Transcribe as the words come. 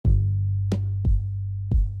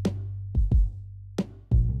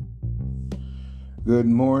Good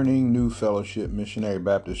morning, New Fellowship Missionary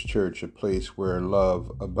Baptist Church, a place where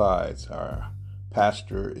love abides. Our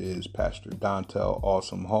pastor is Pastor Dontel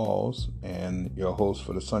Awesome Halls, and your host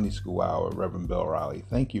for the Sunday School Hour, Reverend Bill Riley.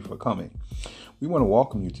 Thank you for coming. We want to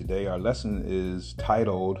welcome you today. Our lesson is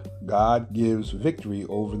titled, God Gives Victory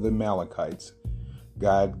Over the Amalekites.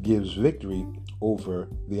 God gives victory over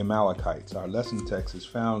the Amalekites. Our lesson text is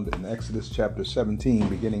found in Exodus chapter 17,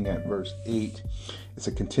 beginning at verse 8. It's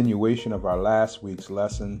a continuation of our last week's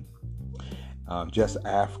lesson. Just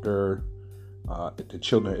after the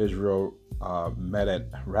children of Israel met at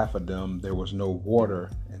Rephidim, there was no water,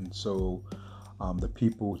 and so the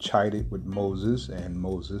people chided with Moses, and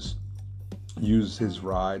Moses used his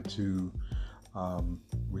rod to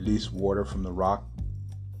release water from the rock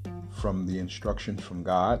from the instructions from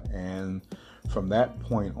God, and from that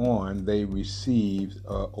point on, they received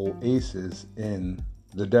an oasis in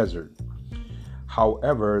the desert.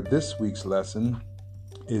 However, this week's lesson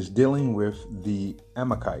is dealing with the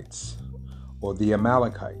Amalekites, or the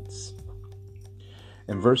Amalekites.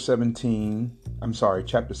 In chapter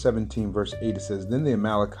 17, verse 8, it says, Then the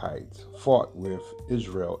Amalekites fought with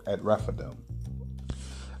Israel at Rephidim.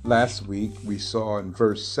 Last week, we saw in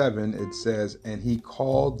verse 7, it says, And he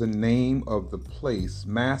called the name of the place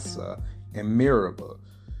Massa and Meribah,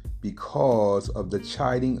 because of the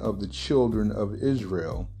chiding of the children of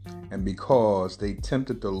Israel, and because they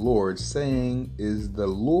tempted the Lord, saying, Is the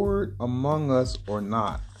Lord among us or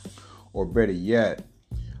not? Or better yet,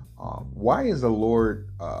 why is the Lord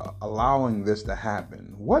allowing this to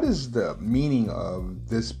happen? What is the meaning of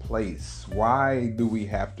this place? Why do we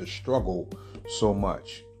have to struggle so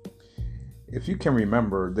much? If you can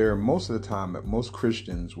remember, most of the time that most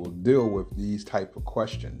Christians will deal with these type of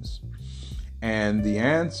questions. And the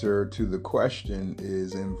answer to the question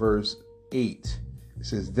is in verse 8. It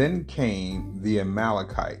says, Then came the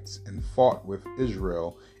Amalekites and fought with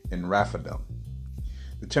Israel in Rephidim.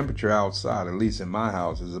 The temperature outside, at least in my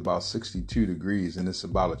house, is about 62 degrees, and it's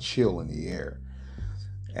about a chill in the air.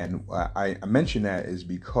 And I mention that is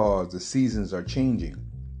because the seasons are changing.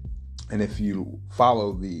 And if you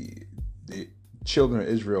follow the children of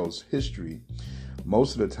Israel's history,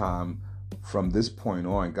 most of the time from this point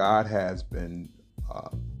on, God has been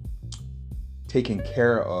taking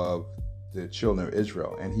care of the children of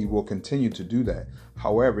Israel, and he will continue to do that.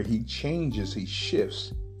 However, he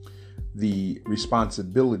shifts the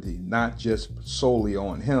responsibility, not just solely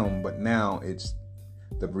on him, but now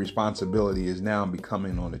the responsibility is now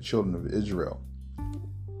becoming on the children of Israel.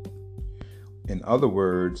 In other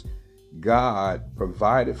words, God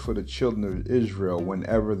provided for the children of Israel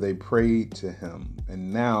whenever they prayed to him.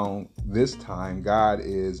 And now, this time, God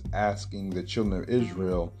is asking the children of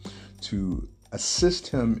Israel to assist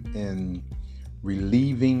him in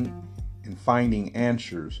relieving and finding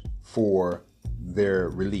answers for their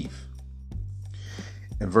relief.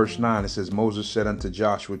 In verse 9, it says, Moses said unto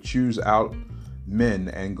Joshua, Choose out men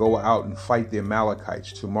and go out and fight the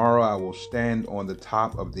Amalekites. Tomorrow I will stand on the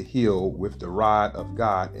top of the hill with the rod of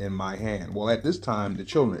God in my hand. Well, at this time, the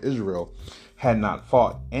children of Israel had not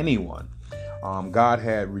fought anyone. God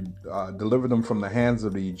had delivered them from the hands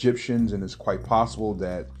of the Egyptians, and it's quite possible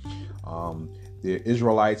that the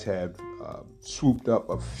Israelites had swooped up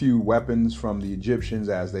a few weapons from the Egyptians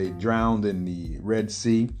as they drowned in the Red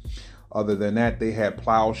Sea. Other than that, they had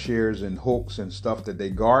plowshares and hooks and stuff that they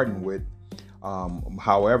gardened with.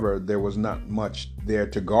 However, there was not much there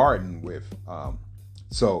to garden with.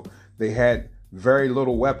 So they had very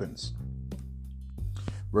little weapons.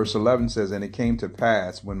 Verse 11 says, And it came to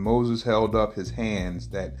pass, when Moses held up his hands,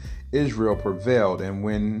 that Israel prevailed. And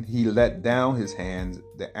when he let down his hands,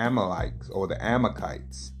 the Amalekites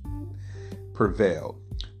prevailed.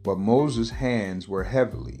 But Moses' hands were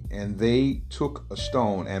heavily, and they took a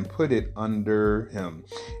stone and put it under him.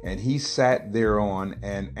 And he sat thereon,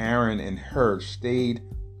 and Aaron and Hur stayed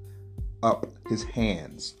up his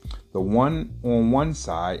hands, the one on one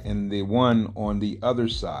side and the one on the other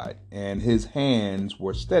side. And his hands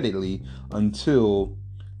were steadily until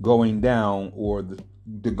going down, or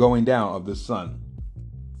the going down of the sun.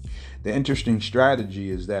 The interesting strategy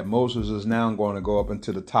is that Moses is now going to go up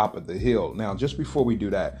into the top of the hill. Now, just before we do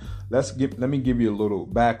that, let me give you a little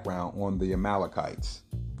background on the Amalekites.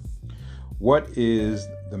 What is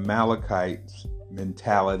the Amalekites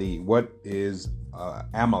mentality? What is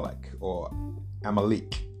Amalek, or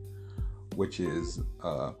Amalek, which is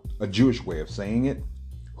a Jewish way of saying it?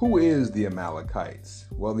 Who is the Amalekites?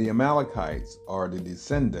 Well, the Amalekites are the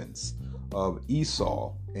descendants of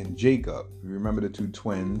Esau and Jacob. You remember the two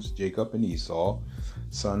twins, Jacob and Esau,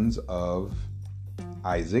 sons of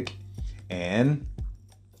Isaac, and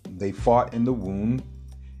they fought in the womb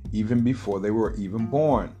even before they were even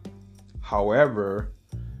born. However,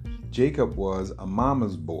 Jacob was a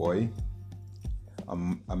mama's boy,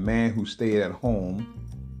 a man who stayed at home,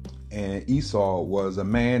 and Esau was a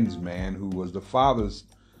man's man who was the father's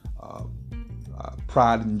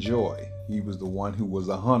pride and joy. He was the one who was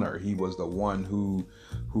a hunter. He was the one who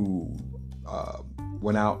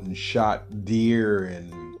went out and shot deer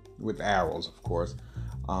and with arrows, of course,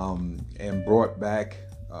 and brought back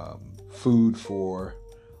food for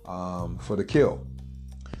the kill.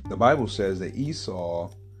 The Bible says that Esau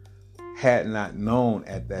had not known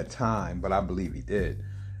at that time, but I believe he did,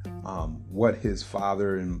 what his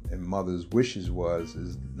father and mother's wishes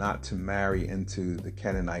is not to marry into the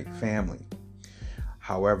Canaanite family.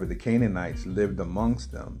 However, the Canaanites lived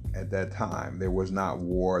amongst them at that time. There was not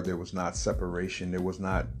war, there was not separation, there was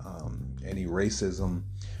not any racism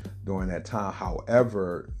during that time.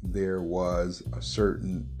 However, there was a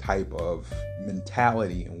certain type of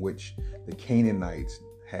mentality in which the Canaanites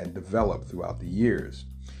had developed throughout the years.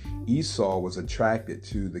 Esau was attracted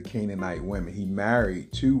to the Canaanite women. He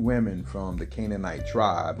married 2 women from the Canaanite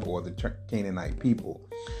tribe or the Canaanite people.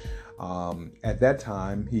 At that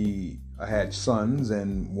time, he had sons,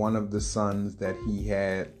 and one of the sons that he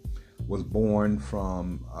had was born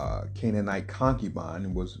from a Canaanite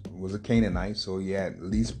concubine, was a Canaanite, so he had at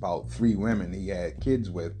least about 3 women he had kids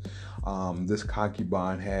with. This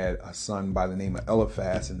concubine had a son by the name of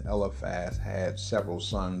Eliphaz, and Eliphaz had several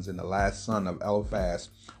sons, and the last son of Eliphaz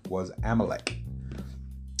was Amalek.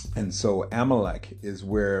 And so Amalek is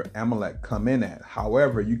where Amalek come in at.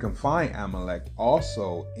 However, you can find Amalek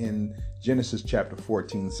also in Genesis chapter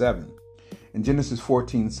 14:7. In Genesis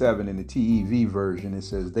 14:7, in the TEV version, it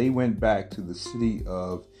says, they went back to the city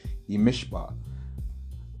of Emishpah,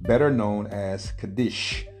 better known as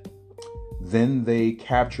Kadesh. Then they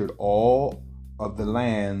captured all of the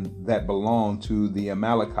land that belonged to the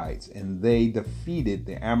Amalekites, and they defeated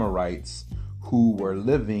the Amorites who were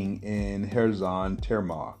living in Hazazon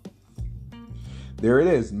Tamar. There it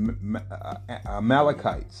is,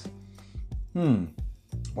 Amalekites.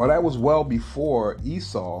 Well, that was well before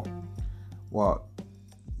Esau. Well,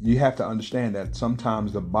 you have to understand that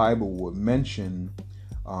sometimes the Bible would mention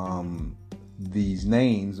these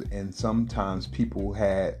names, and sometimes people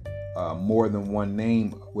had more than one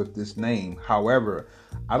name with this name. However,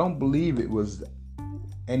 I don't believe it was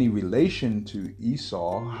any relation to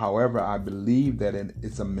Esau. However, I believe that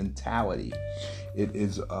it's a mentality. It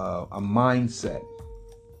is a mindset.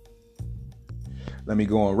 Let me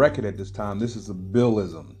go on record at this time. This is a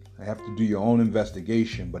Billism. I have to do your own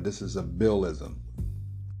investigation, but this is a Billism.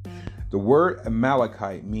 The word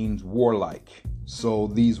Amalekite means warlike. So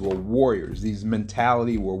these were warriors. These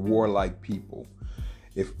mentality were warlike people.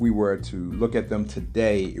 If we were to look at them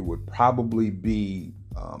today, it would probably be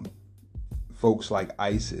folks like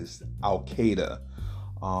ISIS, Al-Qaeda,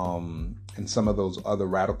 and some of those other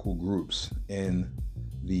radical groups in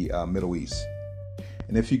the Middle East.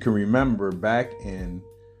 And if you can remember back in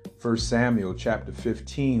 1 Samuel chapter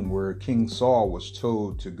 15, where King Saul was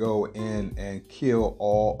told to go in and kill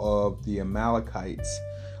all of the Amalekites,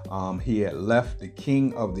 he had left the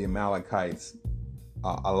king of the Amalekites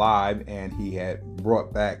alive, and he had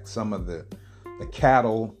brought back some of the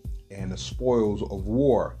cattle and the spoils of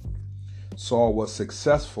war. Saul was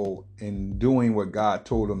successful in doing what God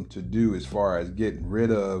told him to do as far as getting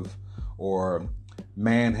rid of or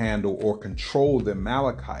manhandle or control the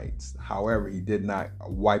Amalekites. However, he did not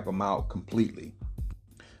wipe them out completely.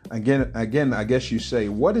 Again, I guess you say,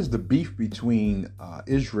 what is the beef between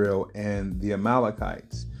Israel and the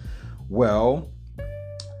Amalekites? Well,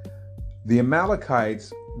 the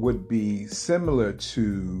Amalekites would be similar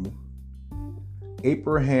to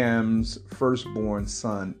Abraham's firstborn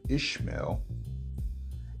son, Ishmael,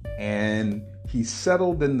 and he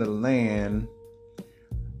settled in the land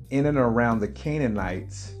in and around the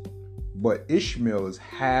Canaanites, but Ishmael is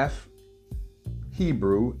half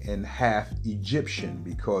Hebrew and half Egyptian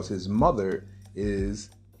because his mother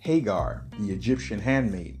is Hagar, the Egyptian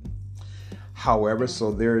handmaiden. However,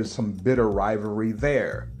 so there is some bitter rivalry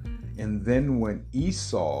there. And then when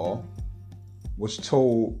Esau was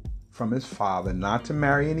told from his father not to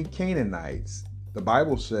marry any Canaanites, the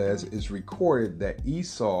Bible says it's recorded that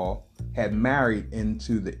Esau had married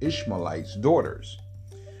into the Ishmaelites' daughters,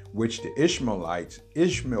 which the Ishmaelites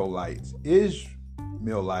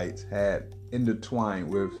had intertwined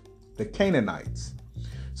with the Canaanites.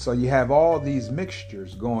 So you have all these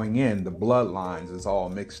mixtures going in, the bloodlines is all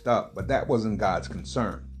mixed up, but that wasn't God's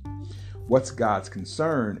concern. What's God's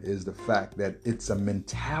concern is the fact that it's a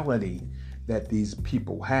mentality that these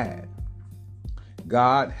people had.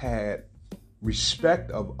 God had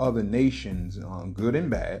respect of other nations, good and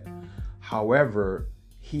bad. However,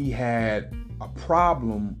 he had a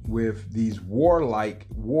problem with these warlike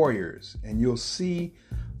warriors. And you'll see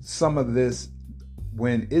some of this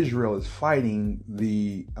when Israel is fighting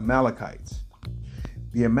the Amalekites.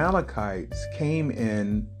 The Amalekites came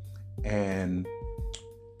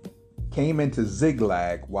into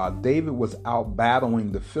Ziklag while David was out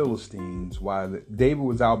battling the Philistines. While David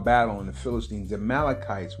was out battling the Philistines, the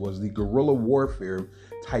Amalekites was the guerrilla warfare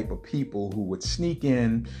type of people who would sneak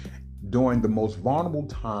in during the most vulnerable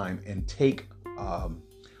time and take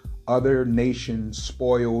other nations'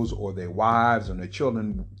 spoils or their wives and their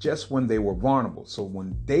children just when they were vulnerable. So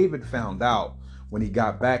when David found out, when he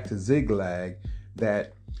got back to Ziklag,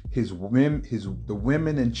 that the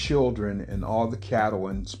women and children and all the cattle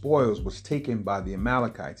and spoils was taken by the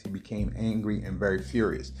Amalekites, he became angry and very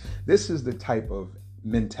furious. This is the type of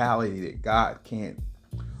mentality that God can't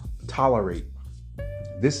tolerate.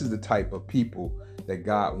 This is the type of people that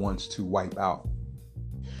God wants to wipe out.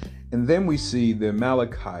 And then we see the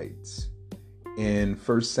Amalekites in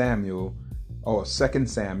 2 Samuel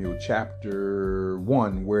chapter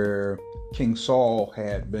 1, where King Saul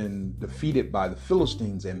had been defeated by the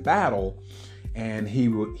Philistines in battle, and he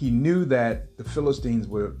knew that the Philistines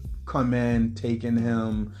would come in, taking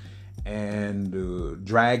him and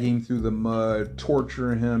drag him through the mud,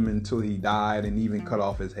 torture him until he died, and even cut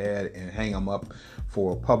off his head and hang him up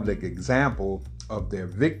for a public example of their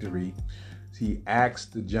victory. He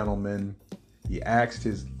asked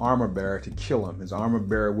his armor bearer to kill him. His armor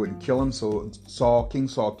bearer wouldn't kill him, so King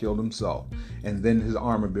Saul killed himself. And then his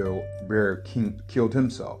armor bearer killed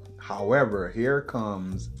himself. However, here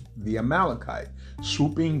comes the Amalekite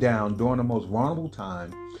swooping down during the most vulnerable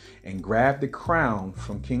time and grabbed the crown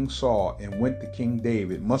from King Saul and went to King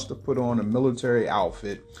David, must have put on a military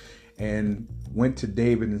outfit, and went to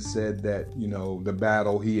David and said that, the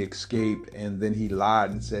battle he escaped, and then he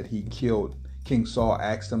lied and said he killed King Saul,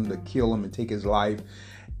 asked him to kill him and take his life,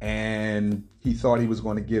 and he thought he was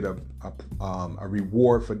going to get a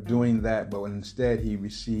reward for doing that, but instead he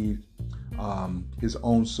received his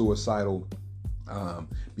own suicidal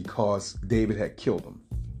because David had killed him.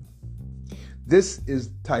 This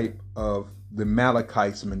is type of the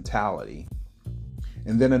Amalekites mentality.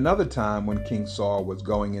 And then another time when King Saul was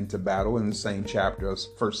going into battle in the same chapter of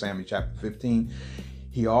 1 Samuel chapter 15,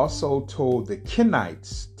 he also told the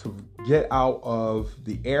Kenites to get out of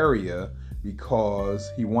the area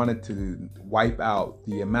because he wanted to wipe out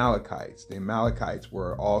the Amalekites. The Amalekites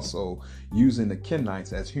were also using the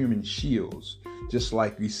Kenites as human shields, just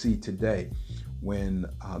like we see today. When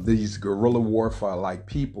these guerrilla warfare like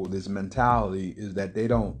people, this mentality is that they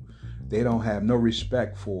don't have no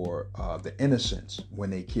respect for the innocents when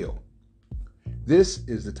they kill. This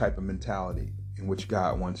is the type of mentality in which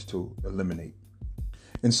God wants to eliminate.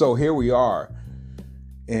 And so here we are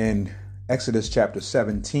in Exodus chapter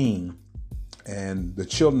 17, and the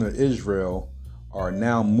children of Israel are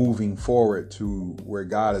now moving forward to where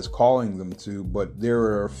God is calling them to, but there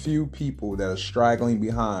are a few people that are straggling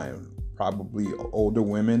behind, probably older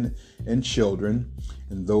women and children,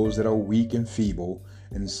 and those that are weak and feeble.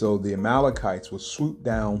 And so the Amalekites will swoop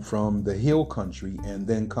down from the hill country and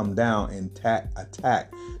then come down and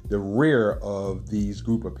attack the rear of these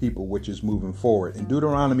group of people, which is moving forward. In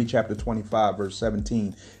Deuteronomy chapter 25, verse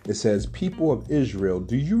 17, it says, "People of Israel,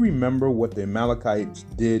 do you remember what the Amalekites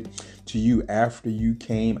did to you after you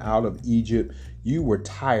came out of Egypt? You were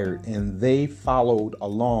tired, and they followed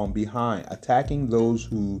along behind, attacking those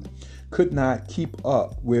who could not keep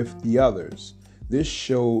up with the others." This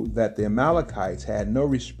showed that the Amalekites had no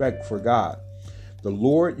respect for God. The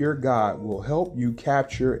Lord your God will help you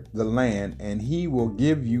capture the land, and he will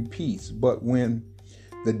give you peace. But when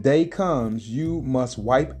the day comes, you must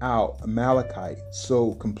wipe out Amalekites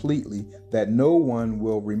so completely that no one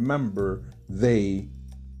will remember they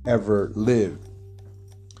ever lived.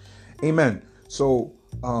 Amen. So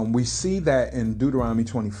we see that in Deuteronomy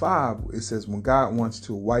 25, it says when God wants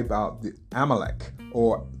to wipe out the Amalek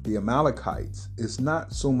or the Amalekites, it's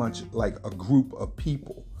not so much like a group of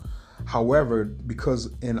people. However, because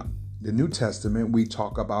in the New Testament, we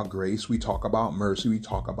talk about grace, we talk about mercy, we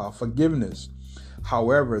talk about forgiveness.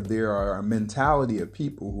 However, there are a mentality of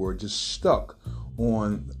people who are just stuck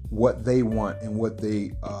on what they want and what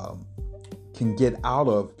they can get out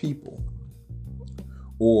of people,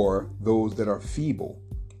 or those that are feeble.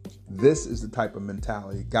 This is the type of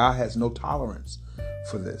mentality. God has no tolerance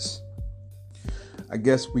for this. I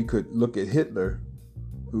guess we could look at Hitler,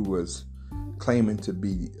 who was claiming to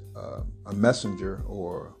be a messenger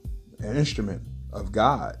or an instrument of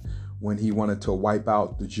God when he wanted to wipe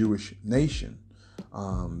out the Jewish nation.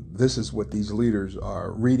 This is what these leaders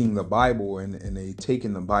are reading the Bible, and they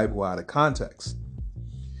taking the Bible out of context.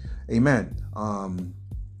 Amen.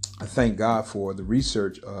 I thank God for the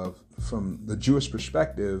research from the Jewish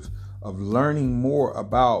perspective of learning more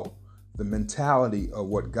about the mentality of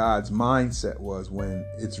what God's mindset was when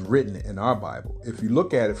it's written in our Bible. If you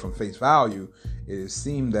look at it from face value,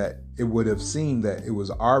 it would have seemed that it was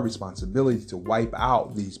our responsibility to wipe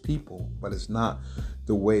out these people, but it's not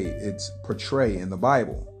the way it's portrayed in the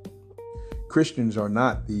Bible. Christians are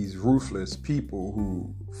not these ruthless people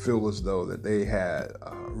who feel as though that they had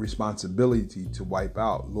a responsibility to wipe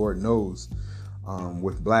out. Lord knows,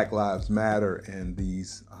 with Black Lives Matter and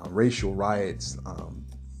these racial riots,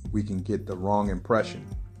 we can get the wrong impression.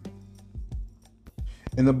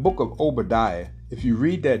 In the book of Obadiah, if you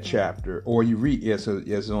read that chapter, or you read, yes,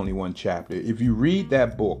 it's only one chapter. If you read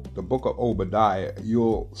that book, the book of Obadiah,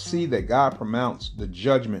 you'll see that God pronounced the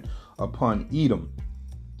judgment upon Edom.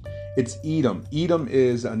 It's Edom. Edom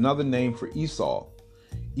is another name for Esau.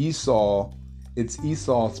 Esau, it's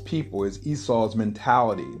Esau's people, it's Esau's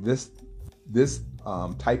mentality. This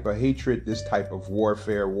type of hatred, this type of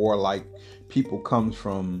warfare, warlike people comes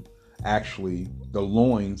from actually the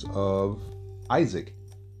loins of Isaac.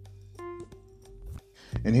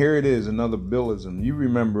 And here it is, another Bilism. You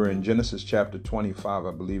remember in Genesis chapter 25,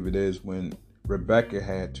 I believe it is, when Rebecca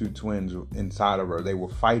had two twins inside of her. They were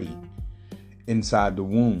fighting inside the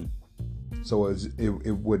womb. So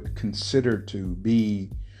it would consider to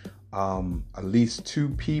be at least two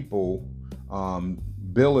people.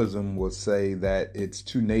 Bilism will say that it's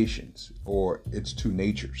two nations or it's two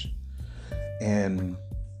natures. And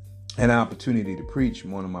an opportunity to preach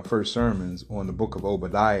one of my first sermons on the book of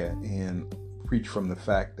Obadiah and preach from the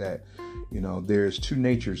fact that, there's two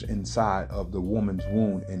natures inside of the woman's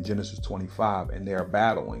womb in Genesis 25, and they are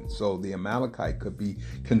battling. So the Amalekite could be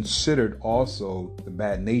considered also the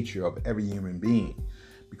bad nature of every human being,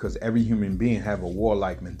 because every human being have a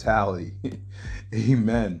warlike mentality.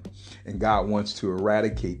 Amen. And God wants to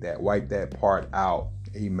eradicate that, wipe that part out.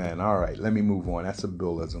 Amen. All right, let me move on. That's a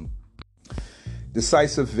Bilism.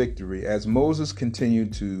 Decisive victory. As Moses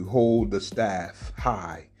continued to hold the staff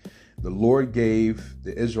high, the Lord gave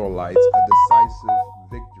the Israelites a decisive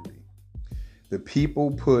victory. The people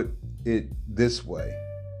put it this way: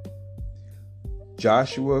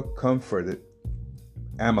 Joshua comforted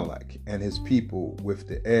Amalek and his people with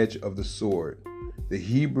the edge of the sword. The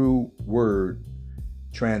Hebrew word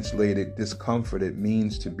translated discomforted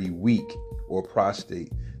means to be weak or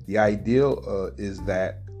prostrate. The ideal is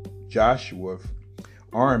that Joshua's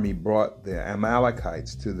army brought the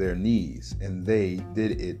Amalekites to their knees, and they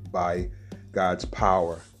did it by God's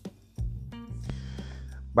power.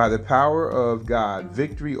 By the power of God,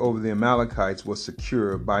 victory over the Amalekites was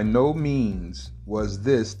secure. By no means was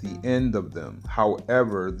this the end of them.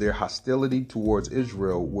 However, their hostility towards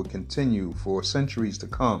Israel would continue for centuries to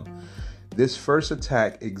come. This first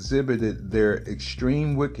attack exhibited their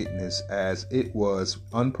extreme wickedness, as it was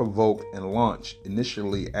unprovoked and launched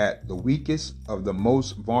initially at the weakest of the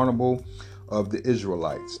most vulnerable of the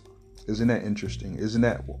Israelites. Isn't that interesting? Isn't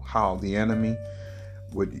that how the enemy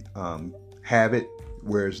would have it?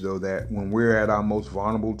 Whereas though that when we're at our most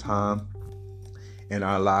vulnerable time in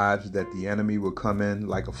our lives, that the enemy will come in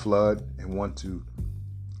like a flood and want to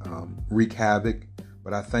wreak havoc.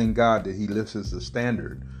 But I thank God that he lifts us the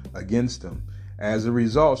standard against them. As a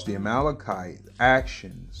result, the Amalekite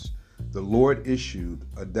actions, the Lord issued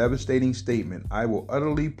a devastating statement: I will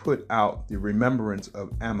utterly put out the remembrance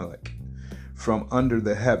of Amalek from under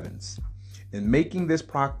the heavens. In making this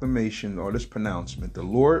proclamation or this pronouncement, the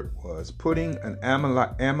Lord was putting an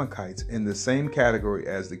Amalekites in the same category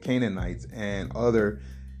as the Canaanites and other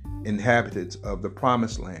inhabitants of the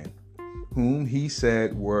promised land, whom he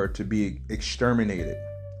said were to be exterminated.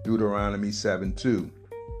 Deuteronomy 7:2.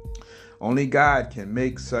 Only God can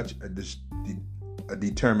make such a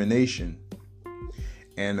determination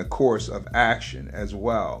and a course of action as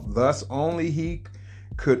well. Thus, only he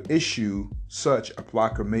could issue such a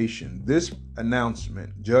proclamation. This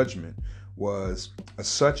judgment, was of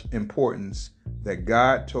such importance that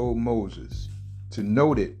God told Moses to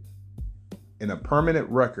note it in a permanent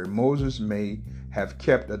record. Moses may have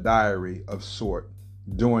kept a diary of sort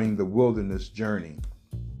during the wilderness journey.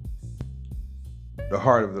 The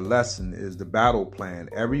heart of the lesson is the battle plan.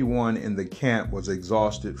 Everyone in the camp was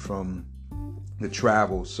exhausted from the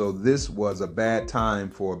travel, so this was a bad time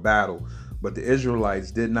for a battle. But the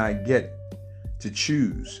Israelites did not get to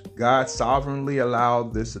choose. God sovereignly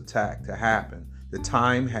allowed this attack to happen. The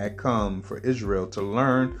time had come for Israel to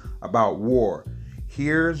learn about war.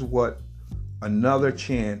 Here's what another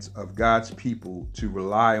chance of God's people to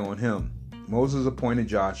rely on him. Moses appointed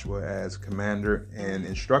Joshua as commander and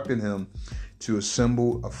instructed him to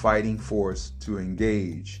assemble a fighting force to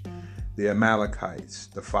engage the Amalekites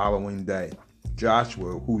the following day.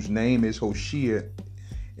 Joshua, whose name is Hoshea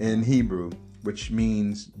in Hebrew, which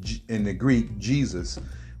means in the Greek Jesus,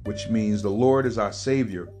 which means the Lord is our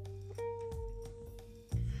Savior.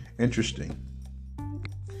 Interesting.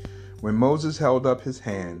 When Moses held up his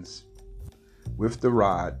hands with the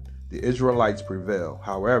rod, the Israelites prevailed.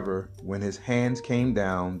 However, when his hands came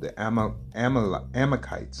down, the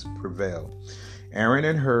Amalekites prevailed. Aaron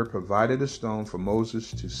and Hur provided a stone for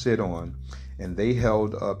Moses to sit on, and they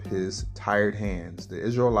held up his tired hands. The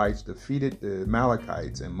Israelites defeated the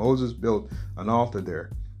Amalekites, and Moses built an altar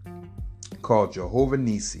there called Jehovah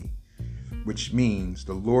Nissi, which means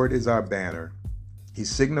the Lord is our banner. He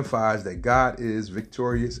signifies that God is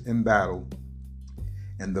victorious in battle,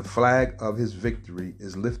 and the flag of his victory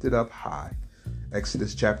is lifted up high.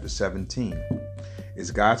 Exodus chapter 17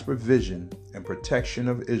 is God's provision and protection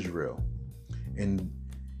of Israel. And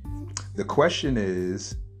the question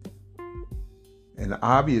is, an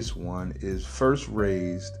obvious one, is first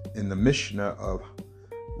raised in the Mishnah of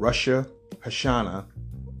Rosh Hashanah.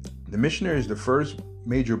 The Mishnah is the first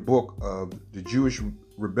major book of the Jewish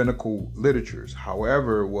rabbinical literatures.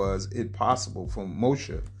 However, was it possible for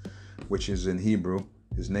Moshe, which is in Hebrew,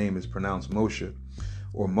 his name is pronounced Moshe,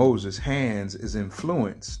 or Moses' hands is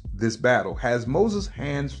influenced this battle? Has Moses'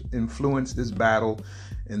 hands influenced this battle?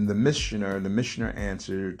 In the Mishnah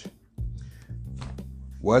answered,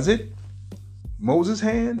 was it Moses'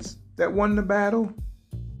 hands that won the battle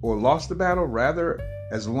or lost the battle? Rather,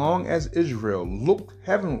 as long as Israel looked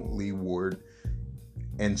heavenward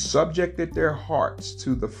and subjected their hearts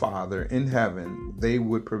to the Father in heaven, they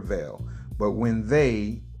would prevail. But when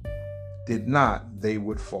they did not, they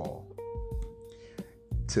would fall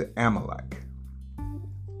to Amalek.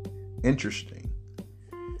 Interesting.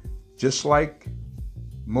 Just like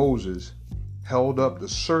Moses held up the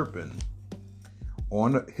serpent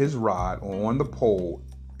on his rod or on the pole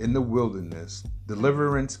in the wilderness,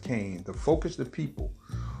 deliverance came to focus the people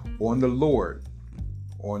on the Lord,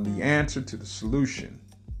 on the answer to the solution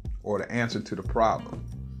or the answer to the problem.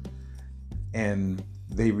 And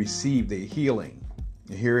they received their healing.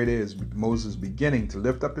 And here it is, Moses beginning to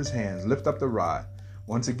lift up his hands, lift up the rod.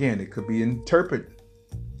 Once again, it could be interpreted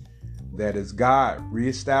that is God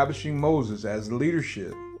reestablishing Moses as the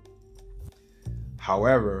leadership.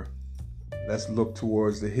 However, let's look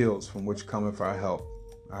towards the hills from which cometh our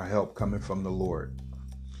help coming from the Lord.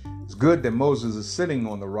 It's good that Moses is sitting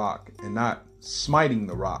on the rock and not smiting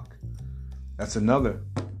the rock. That's another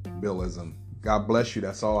Billism. God bless you.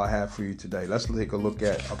 That's all I have for you today. Let's take a look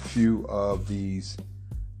at a few of these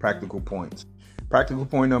practical points. Practical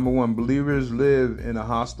point number 1, believers live in a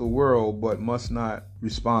hostile world but must not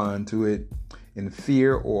respond to it in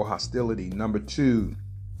fear or hostility. Number 2,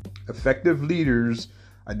 effective leaders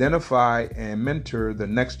identify and mentor the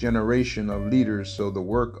next generation of leaders so the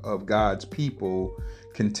work of God's people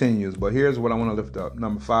continues. But here's what I want to lift up.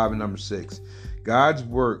 Number 5 and number 6, God's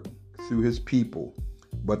work through his people,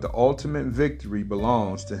 but the ultimate victory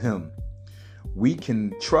belongs to him. We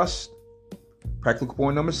can trust, practical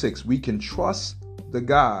point number 6, we can trust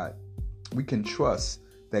we can trust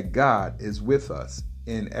that God is with us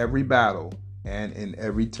in every battle and in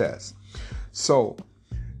every test. So,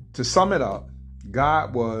 to sum it up,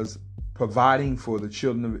 God was providing for the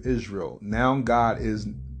children of Israel. Now God is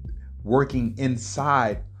working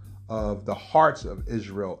inside of the hearts of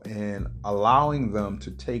Israel and allowing them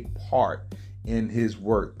to take part in his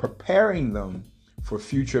work, preparing them for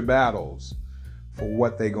future battles, for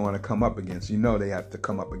what they're going to come up against. You know, they have to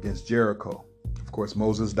come up against Jericho. Of course,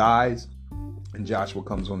 Moses dies and Joshua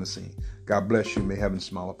comes on the scene. God bless you. May heaven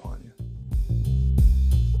smile upon you.